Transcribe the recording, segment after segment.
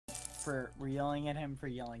we're yelling at him for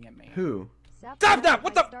yelling at me. Who? Stop that!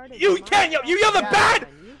 What the? You can't yell! You yell at bad!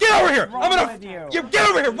 Get over here! I'm gonna. You get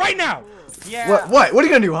over here right now! Yeah. What? What? What are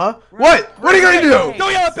you gonna do, huh? What? What are you gonna do?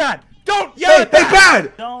 Don't yell at bad! Don't yell at bad! Hey,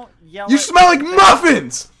 Bad! Don't yell. You smell like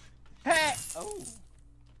muffins!